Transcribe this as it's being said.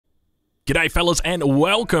G'day fellas and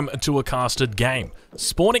welcome to a casted game.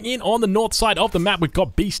 Spawning in on the north side of the map, we've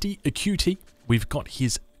got Beastie QT, we've got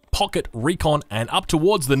his Pocket Recon, and up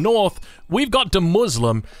towards the north, we've got the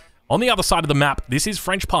Muslim. On the other side of the map, this is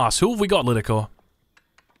French Pass. Who have we got, Lidicor?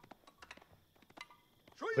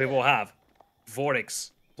 We will have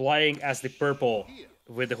Vortex playing as the purple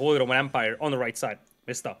with the Holy Roman Empire on the right side.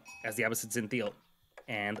 Mista as the Abbasid Zintil.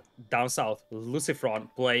 And down south, Lucifron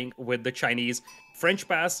playing with the Chinese. French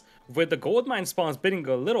Pass with the gold mine spawns being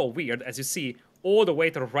a little weird, as you see, all the way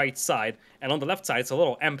to the right side. And on the left side, it's a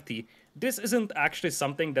little empty. This isn't actually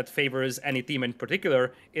something that favors any team in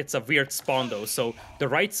particular. It's a weird spawn though. So the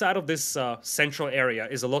right side of this central area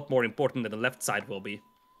is a lot more important than the left side will be.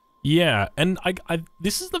 Yeah, and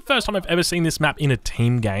this is the first time I've ever seen this map in a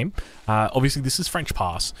team game. Obviously, this is French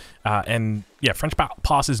Pass, and yeah, French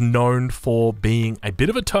Pass is known for being a bit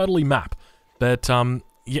of a turtley map. But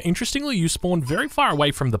yeah, interestingly, you spawn very far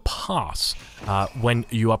away from the pass when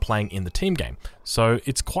you are playing in the team game. So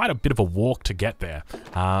it's quite a bit of a walk to get there.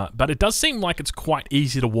 But it does seem like it's quite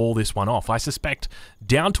easy to wall this one off. I suspect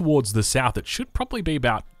down towards the south, it should probably be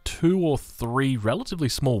about 2 or 3 relatively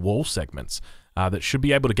small wall segments. That should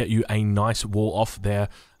be able to get you a nice wall off there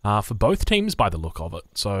for both teams by the look of it.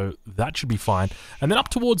 So that should be fine. And then up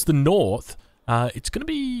towards the north, it's going to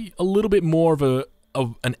be a little bit more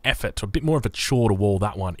of an effort, a bit more of a chore to wall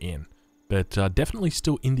that one in. But definitely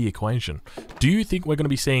still in the equation. Do you think we're going to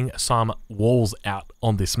be seeing some walls out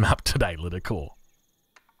on this map today, Lidicor?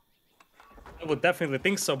 I would definitely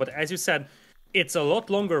think so, but as you said, it's a lot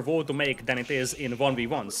longer wall to make than it is in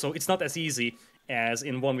 1v1. So it's not as easy as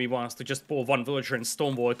in 1v1s to just pull one villager and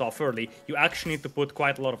stonewall it off early. You actually need to put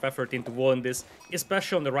quite a lot of effort into walling this,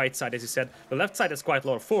 especially on the right side, as you said. The left side has quite a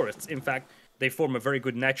lot of forests. In fact, they form a very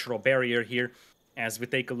good natural barrier here as we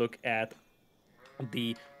take a look at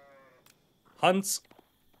the hunts.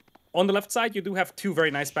 On the left side, you do have 2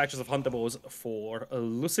 very nice patches of huntables for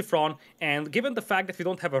Lucifron, and given the fact that we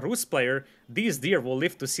don't have a Rus player, these deer will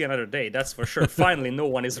live to see another day, that's for sure. Finally, no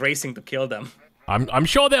one is racing to kill them. I'm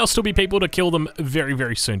sure there'll still be people to kill them very,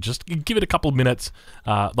 very soon. Just give it a couple of minutes.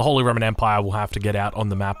 The Holy Roman Empire will have to get out on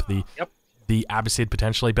the map, the Abbasid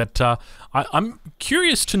potentially. But I'm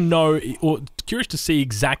curious to know, or curious to see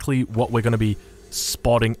exactly what we're going to be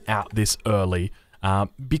spotting out this early.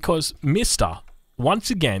 Because Mista, once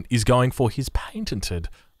again, is going for his patented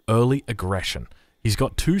early aggression. He's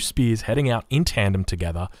got 2 spears heading out in tandem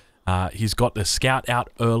together. He's got the scout out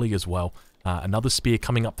early as well. Another spear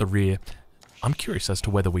coming up the rear. I'm curious as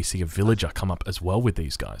to whether we see a villager come up as well with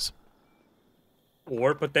these guys.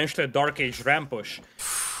 Or potentially a Dark Age ram push.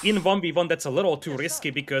 In 1v1, that's a little too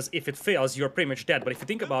risky because if it fails, you're pretty much dead. But if you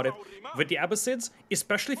think about it, with the Abbasids,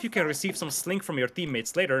 especially if you can receive some slink from your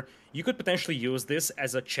teammates later, you could potentially use this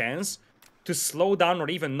as a chance to slow down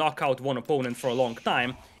or even knock out one opponent for a long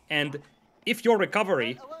time. And if your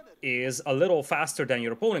recovery is a little faster than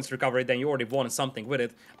your opponent's recovery, then you already won something with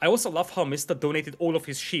it. I also love how Mista donated all of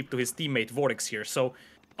his sheep to his teammate Vortex here, so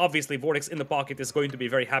obviously Vortex in the pocket is going to be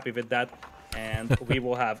very happy with that, and we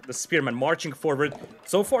will have the Spearman marching forward.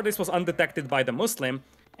 So far this was undetected by the Muslim,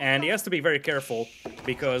 and he has to be very careful,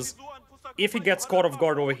 because if he gets caught off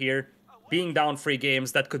guard over here, being down 3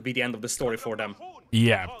 games, that could be the end of the story for them.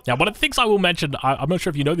 Yeah. Now, one of the things I will mention, I'm not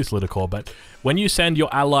sure if you know this, Lidicor, but when you send your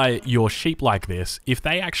ally your sheep like this, if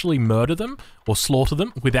they actually murder them or slaughter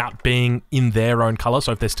them without being in their own color,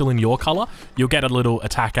 so if they're still in your color, you'll get a little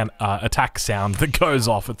attack sound that goes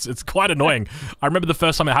off. It's quite annoying. I remember the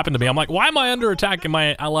first time it happened to me, I'm like, why am I under attack in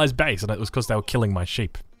my ally's base? And it was because they were killing my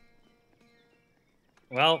sheep.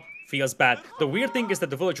 Well, feels bad. The weird thing is that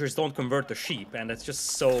the villagers don't convert to sheep, and it's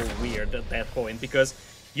just so weird at that point, because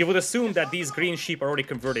you would assume that these green sheep are already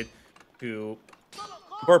converted to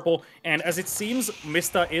purple, and as it seems,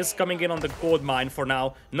 Mista is coming in on the gold mine for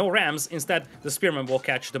now. No rams, instead the spearman will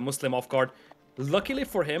catch the Muslim off guard. Luckily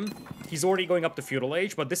for him, he's already going up to feudal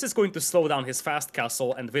age, but this is going to slow down his fast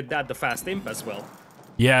castle, and with that the fast imp as well.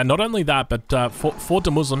 Yeah, not only that, but for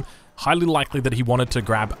the Muslim, highly likely that he wanted to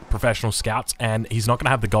grab professional scouts, and he's not going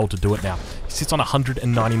to have the gold to do it now. He sits on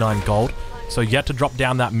 199 gold, so yet to drop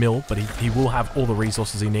down that mill, but he will have all the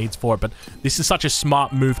resources he needs for it. But this is such a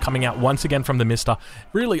smart move coming out once again from the Mista.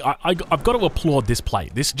 Really, I've got to applaud this play,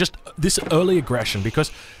 this early aggression,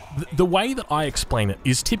 because the way that I explain it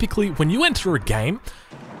is typically when you enter a game,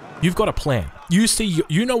 you've got a plan.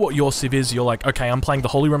 You know what your civ is. You're like, okay, I'm playing the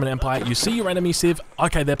Holy Roman Empire. You see your enemy civ.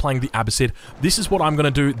 Okay, they're playing the Abbasid. This is what I'm going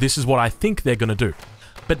to do. This is what I think they're going to do.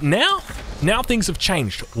 But now things have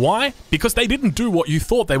changed. Why? Because they didn't do what you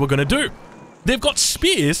thought they were going to do. They've got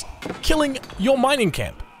spears killing your mining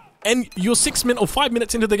camp. And you're 6 minutes or 5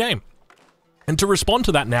 minutes into the game. And to respond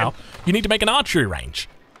to that now, you need to make an archery range.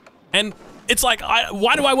 And it's like,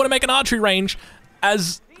 why do I want to make an archery range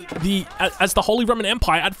as the Holy Roman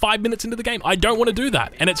Empire at 5 minutes into the game? I don't want to do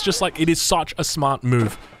that. And it's just like, it is such a smart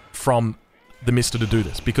move from the Mister to do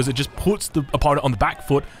this, because it just puts the opponent on the back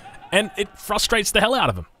foot and it frustrates the hell out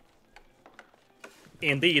of him.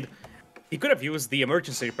 Indeed. He could have used the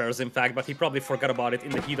emergency repairs, in fact, but he probably forgot about it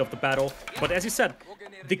in the heat of the battle. But as you said,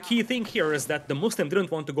 the key thing here is that the Muslim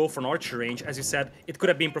didn't want to go for an archery range. As you said, it could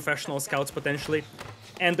have been professional scouts, potentially.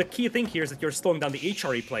 And the key thing here is that you're slowing down the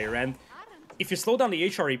HRE player. And if you slow down the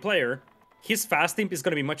HRE player, his fast team is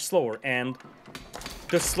going to be much slower. And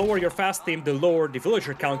the slower your fast team, the lower the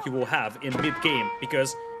villager count you will have in mid-game.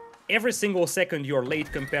 Because every single second you're late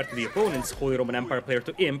compared to the opponent's Holy Roman Empire player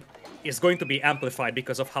to Imp is going to be amplified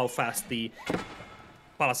because of how fast the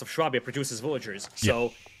Palace of Schwabia produces villagers.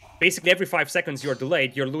 So basically every 5 seconds you're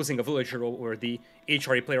delayed, you're losing a villager or the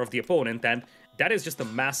HRE player of the opponent, and that is just a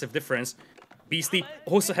massive difference. Beastie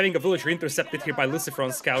also having a villager intercepted here by Lucifer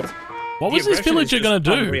on scout. What was this villager going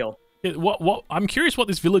to do? Unreal. I'm curious what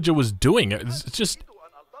this villager was doing.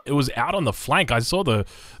 It was out on the flank. I saw the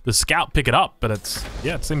scout pick it up, but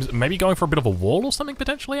it seems maybe going for a bit of a wall or something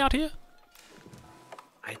potentially out here.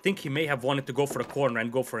 I think he may have wanted to go for the corner and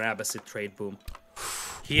go for an Abbasid trade boom.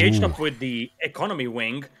 He aged up with the economy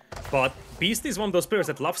wing, but Beast is one of those players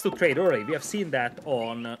that loves to trade early. We have seen that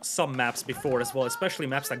on some maps before as well, especially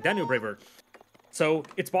maps like Danube River. So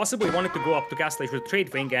it's possible he wanted to go up to Castle Age with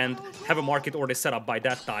trade wing and have a market already set up by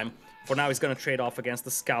that time. For now, he's going to trade off against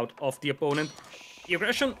the scout of the opponent. The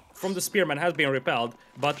aggression from the Spearman has been repelled,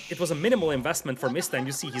 but it was a minimal investment for Mista, and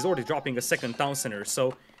you see he's already dropping a second town center,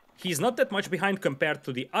 so he's not that much behind compared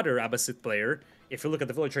to the other Abbasid player. If you look at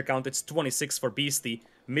the villager count, it's 26 for Beastie.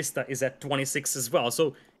 Mista is at 26 as well,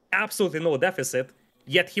 so absolutely no deficit,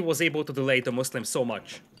 yet he was able to delay the Muslims so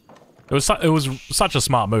much. It was such a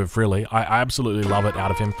smart move, really. I absolutely love it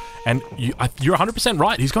out of him. And you're 100%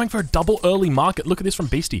 right. He's going for a double early market. Look at this from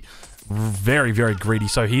Beastie. Very, very greedy.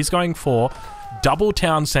 So he's going for double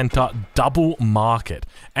town center, double market.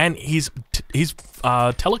 And he's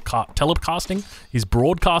telecasting, he's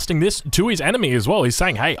broadcasting this to his enemy as well. He's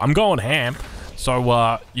saying, hey, I'm going ham,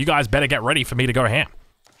 so you guys better get ready for me to go ham.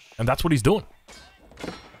 And that's what he's doing.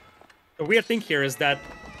 The weird thing here is that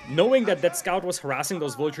knowing that that scout was harassing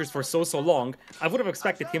those villagers for so long, I would have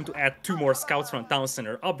expected him to add 2 more scouts from town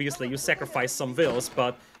center. Obviously, you sacrifice some vills,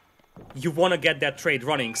 but you want to get that trade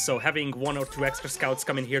running, so having 1 or 2 extra scouts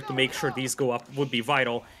come in here to make sure these go up would be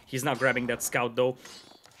vital. He's not grabbing that scout, though.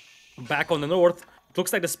 Back on the north, it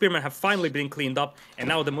looks like the Spearmen have finally been cleaned up, and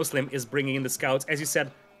now the Muslim is bringing in the scouts. As you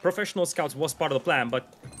said, professional scouts was part of the plan,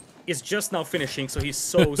 but is just now finishing, so he's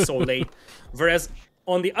so late. Whereas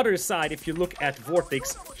on the other side, if you look at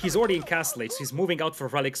Vortex, he's already in Castle Age, so he's moving out for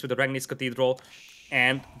relics with the Ragnis Cathedral,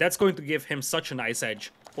 and that's going to give him such a nice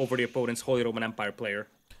edge over the opponent's Holy Roman Empire player.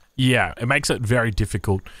 Yeah, it makes it very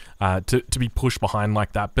difficult to be pushed behind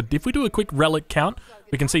like that. But if we do a quick relic count,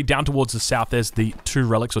 we can see down towards the south, there's the 2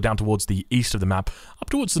 relics, or down towards the east of the map. Up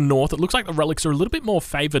towards the north, it looks like the relics are a little bit more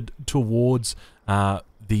favored towards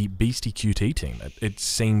the Beastie QT team, it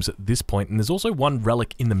seems at this point. And there's also 1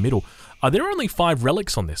 relic in the middle. There are only 5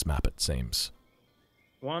 relics on this map, it seems.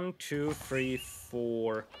 1, 2, 3,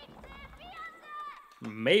 4...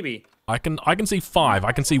 Maybe. I can see 5.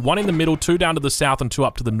 I can see 1 in the middle, 2 down to the south, and 2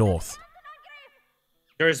 up to the north.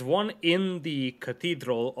 There's 1 in the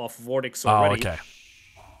Cathedral of Vortex already. Oh, okay.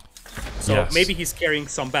 So yes. Maybe he's carrying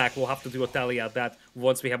some back. We'll have to do a tally at that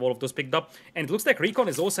once we have all of those picked up. And it looks like Recon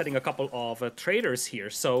is also setting a couple of traders here.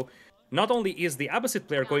 So not only is the Abbasid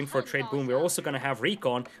player going for a trade boom, we're also going to have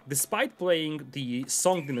Recon, despite playing the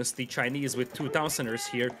Song Dynasty Chinese with 2 town centers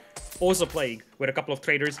here, also playing with a couple of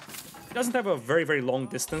traders. It doesn't have a very long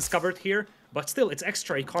distance covered here, but still it's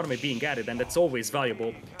extra economy being added, and that's always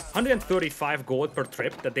valuable. 135 gold per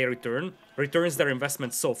trip that they returns their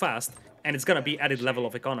investment so fast, and it's gonna be added level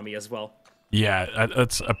of economy as well. Yeah,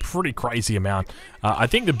 it's a pretty crazy amount. I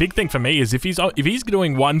think the big thing for me is if he's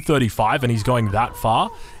doing 135 and he's going that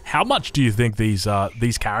far, how much do you think these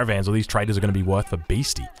caravans or these traders are going to be worth for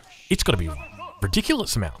Beastie? It's got to be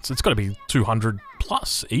ridiculous amounts. It's got to be 200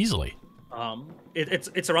 plus easily.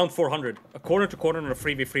 It's around 400. A corner to corner on a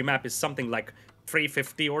 3v3 map is something like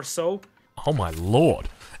 350 or so. Oh my lord!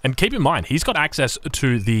 And keep in mind, he's got access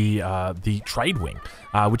to the trade wing,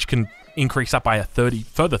 which can increase that by a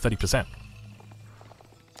further 30%.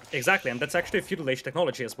 Exactly, and that's actually a feudal age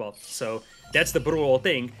technology as well. So that's the brutal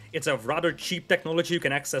thing. It's a rather cheap technology you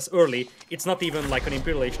can access early. It's not even like an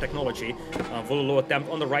imperial age technology. Vololo attempt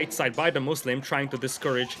on the right side by the Muslim, trying to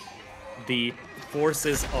discourage the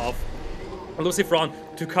forces of Lucifron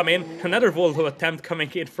to come in. Another Volvo attempt coming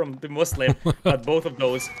in from the Muslim, but both of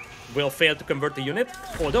those will fail to convert the unit,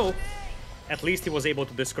 although at least he was able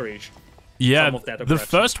to discourage some of that aggression. The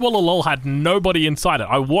first Wall of Lol had nobody inside it.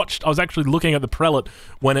 I was actually looking at the prelate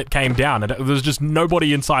when it came down, and there was just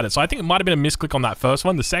nobody inside it. So I think it might have been a misclick on that first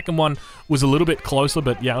one. The second one was a little bit closer,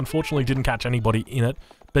 but yeah, unfortunately didn't catch anybody in it.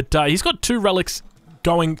 But he's got 2 relics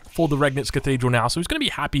going for the Regnitz Cathedral now, so he's going to be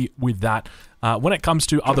happy with that. When it comes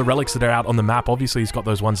to other relics that are out on the map, obviously he's got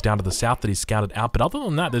those ones down to the south that he's scouted out, but other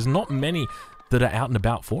than that, there's not many that are out and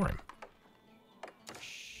about for him.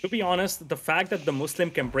 To be honest, the fact that the Muslim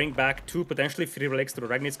can bring back 2 potentially 3 relics to the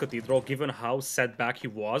Regnitz Cathedral, given how set back he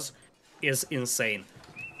was, is insane.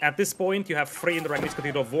 At this point, you have 3 in the Regnitz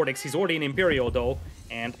Cathedral Vortex. He's already in Imperial though,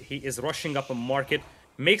 and he is rushing up a market.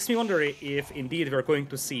 Makes me wonder if indeed we're going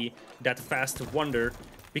to see that fast wonder,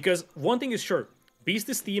 because one thing is sure,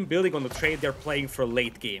 Beast's team building on the trade they're playing for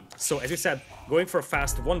late game. So as you said, going for a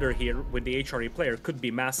fast wonder here with the HRE player could be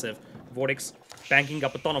massive. Vortex banking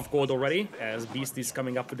up a ton of gold already, as Beastie's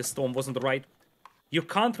coming up with the Storm wasn't right. You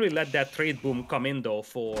can't really let that trade boom come in though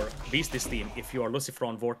for Beastie's team if you are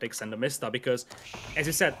Lucifron, Vortex, and the Mista, because as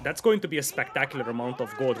you said, that's going to be a spectacular amount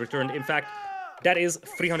of gold returned. In fact, that is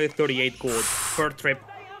 338 gold per trip.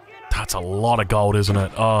 That's a lot of gold, isn't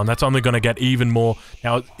it? Oh, and that's only going to get even more.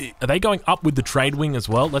 Now, are they going up with the trade wing as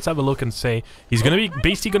well? Let's have a look and see. He's going to be,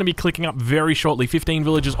 Beastie going to be clicking up very shortly. 15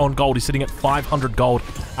 villages on gold. He's sitting at 500 gold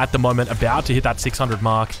at the moment, about to hit that 600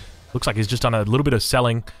 mark. Looks like he's just done a little bit of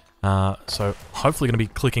selling. So hopefully going to be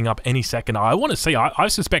clicking up any second. I want to see. I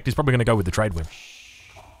suspect he's probably going to go with the trade wing.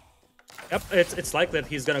 Yep, it's likely that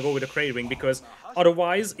he's going to go with the trade wing, because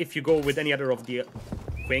otherwise, if you go with any other of the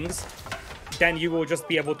wings, then you will just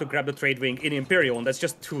be able to grab the trade wing in Imperial, and that's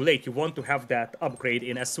just too late. You want to have that upgrade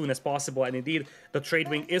in as soon as possible, and indeed, the trade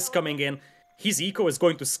wing is coming in. His eco is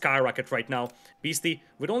going to skyrocket right now. Beastie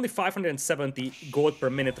with only 570 gold per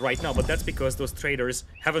minute right now, but that's because those traders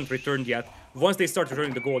haven't returned yet. Once they start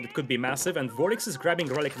returning the gold, it could be massive, and Vortex is grabbing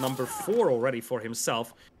relic number 4 already for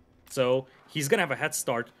himself. So he's gonna have a head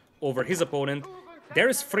start over his opponent. There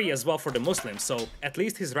is free as well for the Muslims, so at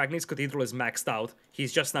least his Regnitz Cathedral is maxed out.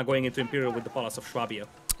 He's just now going into Imperial with the Palace of Swabia.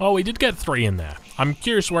 Oh, he did get 3 in there. I'm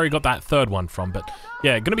curious where he got that third one from, but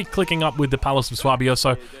yeah, going to be clicking up with the Palace of Swabia,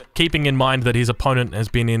 so keeping in mind that his opponent has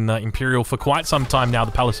been in Imperial for quite some time now,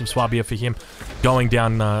 the Palace of Swabia for him going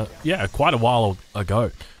down, yeah, quite a while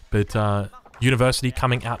ago. But University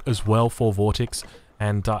coming out as well for Vortex.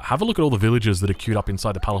 And have a look at all the villagers that are queued up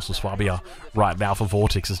inside the Palace of Swabia right now for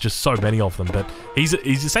Vortex. There's just so many of them, but he's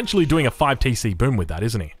essentially doing a 5 TC boom with that,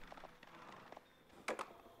 isn't he?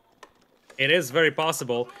 It is very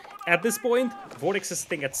possible. At this point, Vortex is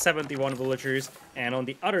sitting at 71 villagers, and on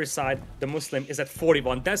the other side, the Muslim is at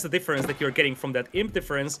 41. That's the difference that you're getting from that imp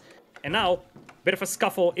difference. And now, bit of a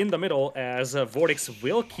scuffle in the middle, as Vortex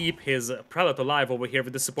will keep his prelate alive over here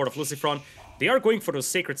with the support of Lucifron. They are going for those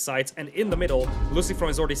sacred sites, and in the middle, Lucifron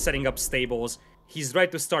is already setting up stables. He's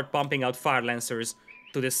ready to start pumping out Fire Lancers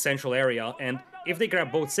to this central area, and if they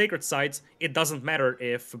grab both sacred sites, it doesn't matter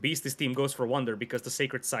if Beastie's team goes for Wonder, because the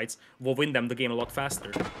sacred sites will win them the game a lot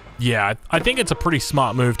faster. Yeah, I think it's a pretty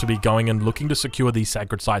smart move to be going and looking to secure these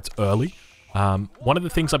sacred sites early. One of the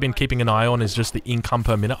things I've been keeping an eye on is just the income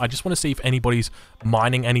per minute. I just want to see if anybody's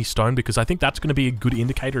mining any stone, because I think that's going to be a good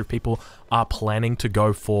indicator if people are planning to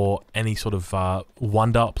go for any sort of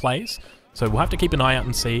wonder plays. So we'll have to keep an eye out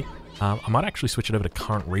and see. I might actually switch it over to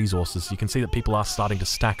current resources. You can see that people are starting to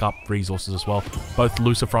stack up resources as well. Both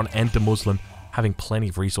Lucifron and the Muslim having plenty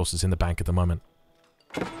of resources in the bank at the moment.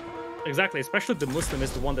 Exactly, especially the Muslim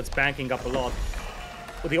is the one that's banking up a lot.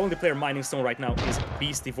 The only player mining stone right now is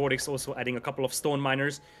Beastie. Vortex also adding a couple of stone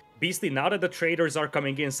miners. Beastie, now that the traders are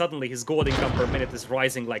coming in, suddenly his gold income per minute is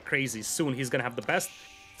rising like crazy. Soon he's gonna have the best.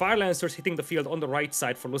 Fire Lancers hitting the field on the right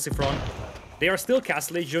side for Lucifron. They are still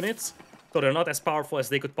Castle Age units, so they're not as powerful as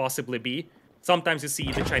they could possibly be. Sometimes you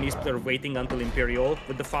see the Chinese player waiting until Imperial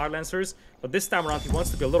with the Fire Lancers, but this time around he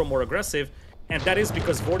wants to be a little more aggressive, and that is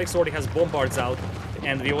because Vortex already has Bombards out,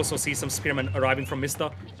 and we also see some Spearmen arriving from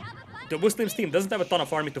Mista. The Muslims team doesn't have a ton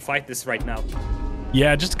of army to fight this right now.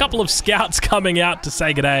 Yeah, just a couple of scouts coming out to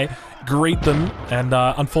say g'day, greet them, and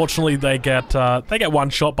unfortunately they get one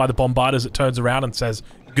shot by the Bombard as it turns around and says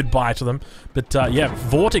goodbye to them. But yeah,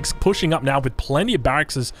 Vortex pushing up now with plenty of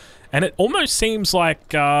barracks, and it almost seems like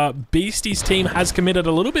Beastie's team has committed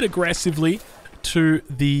a little bit aggressively to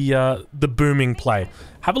the booming play.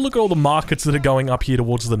 Have a look at all the markets that are going up here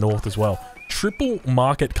towards the north as well. Triple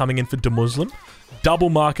market coming in for the Muslim. Double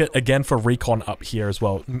market again for Recon up here as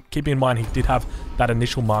well. Keeping in mind he did have that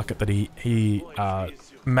initial market that he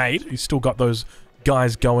made. He's still got those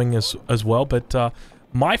guys going as well. But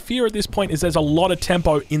my fear at this point is there's a lot of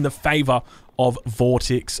tempo in the favor of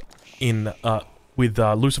Vortex in with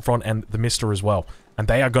Lucifron and the Mister as well. And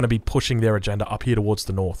they are going to be pushing their agenda up here towards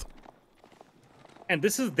the north. And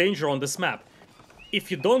this is danger on this map. If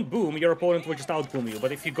you don't boom, your opponent will just outboom you.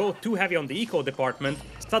 But if you go too heavy on the eco department,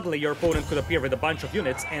 suddenly your opponent could appear with a bunch of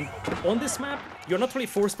units. And on this map, you're not really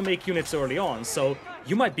forced to make units early on. So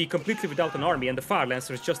you might be completely without an army, and the Fire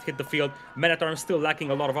Lancers just hit the field. Men-at-Arms still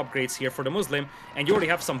lacking a lot of upgrades here for the Muslim. And you already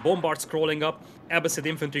have some bombards crawling up. Abbasid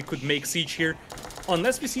infantry could make siege here.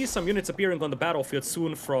 Unless we see some units appearing on the battlefield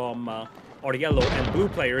soon from our yellow and blue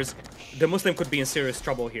players, the Muslim could be in serious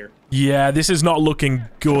trouble here. Yeah, this is not looking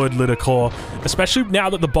good, Lidakor. Especially now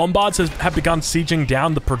that the Bombards have begun sieging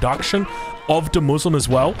down the production of the Muslim as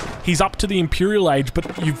well. He's up to the Imperial Age,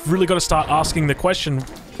 but you've really got to start asking the question,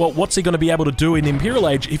 well, what's he going to be able to do in Imperial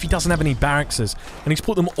Age if he doesn't have any barracks? And he's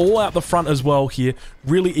put them all out the front as well here.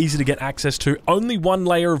 Really easy to get access to. Only one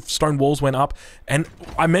layer of stone walls went up. And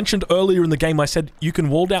I mentioned earlier in the game, I said you can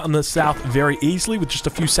wall down in the south very easily with just a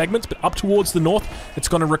few segments, but up towards the north, it's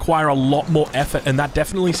going to require a lot more effort, and that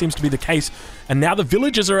definitely seems to be the case. And now the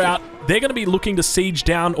villagers are out. They're going to be looking to siege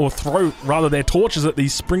down, or throw, rather, their torches at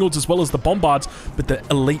these Springles as well as the Bombards, but the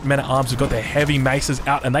elite men-at-arms have got their heavy maces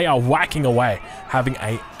out, and they are whacking away, having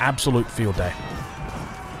an absolute field day.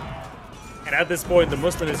 And at this point, the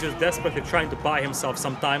Muslim is just desperately trying to buy himself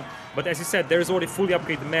some time. But as you said, there's already fully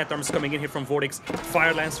upgraded men-at-arms coming in here from Vortex.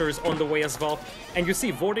 Fire Lancers on the way as well. And you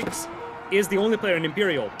see, Vortex is the only player in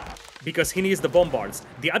Imperial, because he needs the Bombards.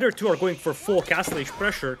 The other two are going for full Castle Age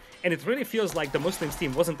pressure, and it really feels like the Muslims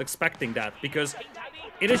team wasn't expecting that, because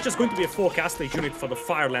it is just going to be a full Castle Age unit for the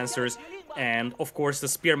Fire Lancers, and of course the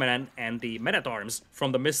Spearmen and the Men-at-Arms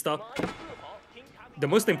from the Mista. The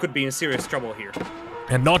Muslim could be in serious trouble here.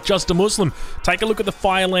 And not just a Muslim. Take a look at the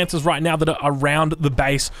Fire Lancers right now that are around the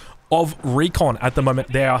base of Recon at the moment.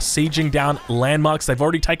 They are sieging down landmarks. They've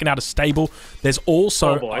already taken out a stable. There's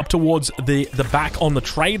also, up towards the back on the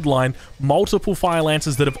trade line, multiple Fire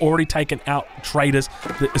Lancers that have already taken out traders.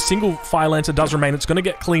 A single Fire Lancer does remain. It's going to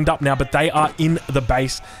get cleaned up now, but they are in the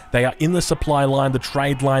base. They are in the supply line, the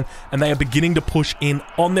trade line, and they are beginning to push in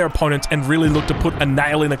on their opponents and really look to put a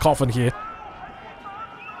nail in a coffin here.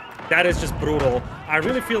 That is just brutal. I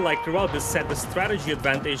really feel like throughout this set, the strategy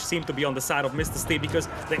advantage seemed to be on the side of Mr. Steve, because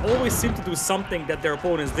they always seem to do something that their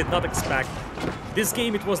opponents did not expect. This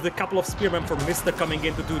game, it was the couple of Spearmen from Mr. coming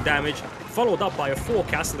in to do damage, followed up by a full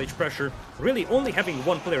Castle Age pressure, really only having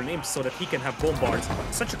one player in Imps so that he can have Bombards.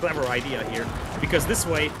 Such a clever idea here, because this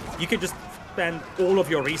way, you can just spend all of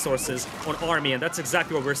your resources on army, and that's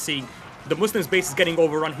exactly what we're seeing. The Muslim's base is getting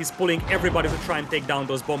overrun. He's pulling everybody to try and take down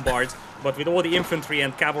those Bombards. But with all the infantry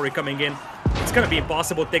and cavalry coming in, it's going to be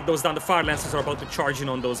impossible to take those down. The Fire Lancers are about to charge in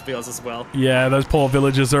on those villas as well. Yeah, those poor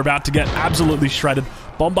villagers are about to get absolutely shredded.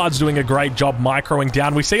 Bombard's doing a great job microing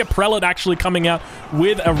down. We see a Prelate actually coming out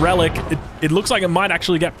with a Relic. It looks like it might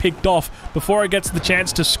actually get picked off before it gets the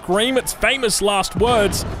chance to scream its famous last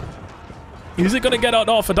words. Is it going to get it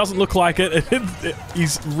off? It doesn't look like it.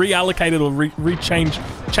 He's reallocated or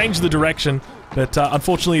changed the direction. But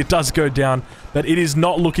unfortunately, it does go down. But it is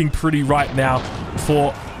not looking pretty right now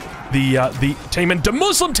for the team. And the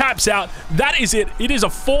Muslim taps out. That is it. It is a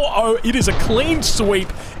 4-0. It is a clean sweep.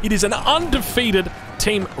 It is an undefeated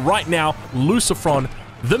team right now. Lucifron,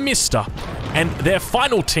 the Mister, and their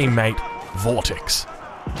final teammate, Vortex.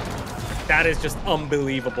 That is just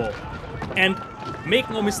unbelievable. And make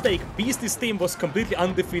no mistake, Beastie's team was completely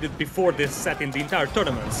undefeated before this set in the entire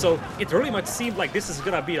tournament, so it really much seemed like this is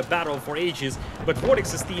gonna be a battle for ages, but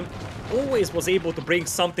Vortex's team always was able to bring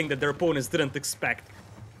something that their opponents didn't expect.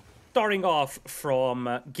 Starting off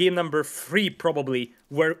from game number 3 probably,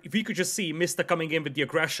 where we could just see Mista coming in with the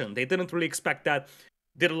aggression. They didn't really expect that,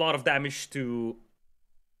 did a lot of damage to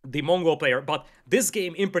the Mongol player, but this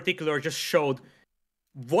game in particular just showed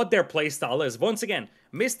what their playstyle is. Once again,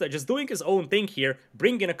 Mista just doing his own thing here,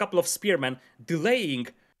 bringing a couple of spearmen, delaying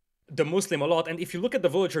the Muslim a lot, and if you look at the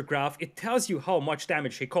villager graph, it tells you how much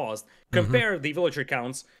damage he caused. Compare the villager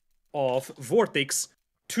counts of Vortex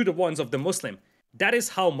to the ones of the Muslim. That is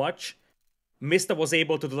how much Mista was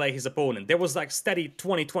able to delay his opponent. There was like steady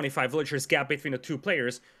 20-25 villagers gap between the two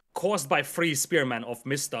players, caused by 3 spearmen of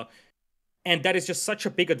Mista. And that is just such a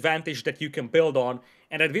big advantage that you can build on.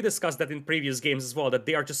 And we discussed that in previous games as well, that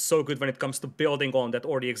they are just so good when it comes to building on that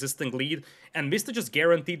already existing lead. And Mista just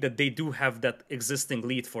guaranteed that they do have that existing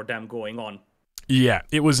lead for them going on. Yeah,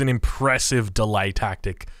 it was an impressive delay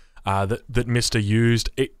tactic that Mista used.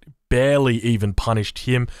 barely even punished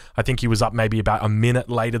him. I think he was up maybe about a minute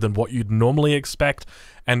later than what you'd normally expect.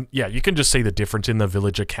 And yeah, you can just see the difference in the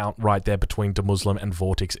villager count right there between DeMuslim and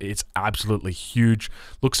Vortex. It's absolutely huge.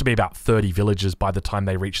 Looks to be about 30 villagers by the time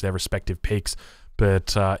they reach their respective peaks.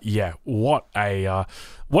 But yeah, what a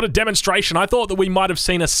demonstration. I thought that we might have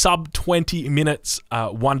seen a sub 20 minutes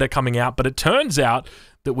wonder coming out, but it turns out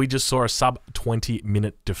that we just saw a sub 20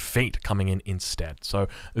 minute defeat coming in instead. So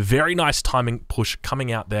very nice timing push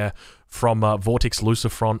coming out there from Vortex,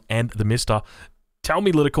 Lucifron, and the Mister. Tell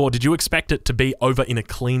me, Liticor, did you expect it to be over in a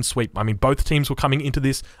clean sweep? I mean, both teams were coming into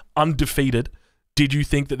this undefeated. Did you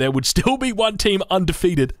think that there would still be one team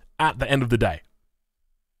undefeated at the end of the day?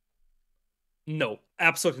 No,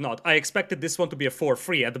 absolutely not. I expected this one to be a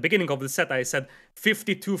 4-3. At the beginning of the set, I said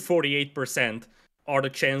 50-48% are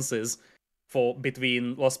the chances for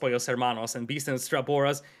between Los Pollos Hermanos and Beast and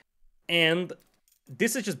Straboras. And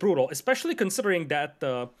this is just brutal, especially considering that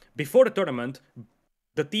before the tournament,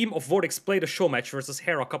 the team of Vortex played a show match versus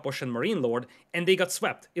Hera, Kaposh, and Marine Lord, and they got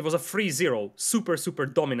swept. It was a 3-0, super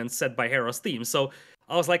dominant set by Hera's team. So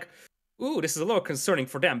I was like, ooh, this is a little concerning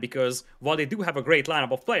for them, because while they do have a great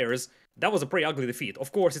lineup of players, that was a pretty ugly defeat.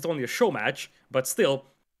 Of course, it's only a show match, but still,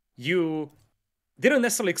 you didn't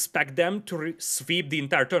necessarily expect them to sweep the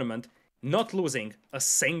entire tournament, not losing a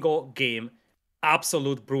single game.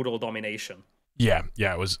 Absolute brutal domination. Yeah,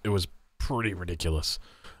 it was pretty ridiculous.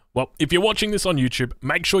 Well, if you're watching this on YouTube,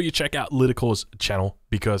 make sure you check out Liticor's channel,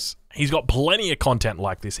 because he's got plenty of content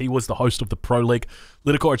like this. He was the host of the Pro League.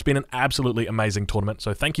 Liticor, it's been an absolutely amazing tournament,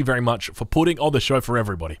 so thank you very much for putting on the show for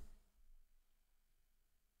everybody.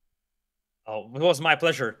 Oh, it was my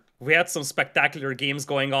pleasure. We had some spectacular games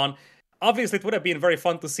going on. Obviously, it would have been very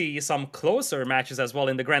fun to see some closer matches as well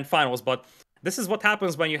in the grand finals, but this is what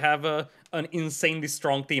happens when you have an insanely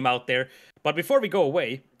strong team out there. But before we go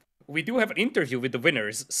away, we do have an interview with the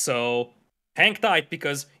winners, so hang tight,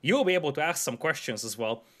 because you'll be able to ask some questions as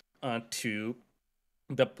well to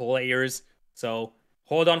the players. So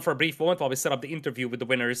hold on for a brief moment while we set up the interview with the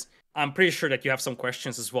winners. I'm pretty sure that you have some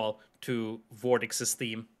questions as well to Vortex's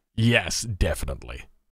team. Yes, definitely.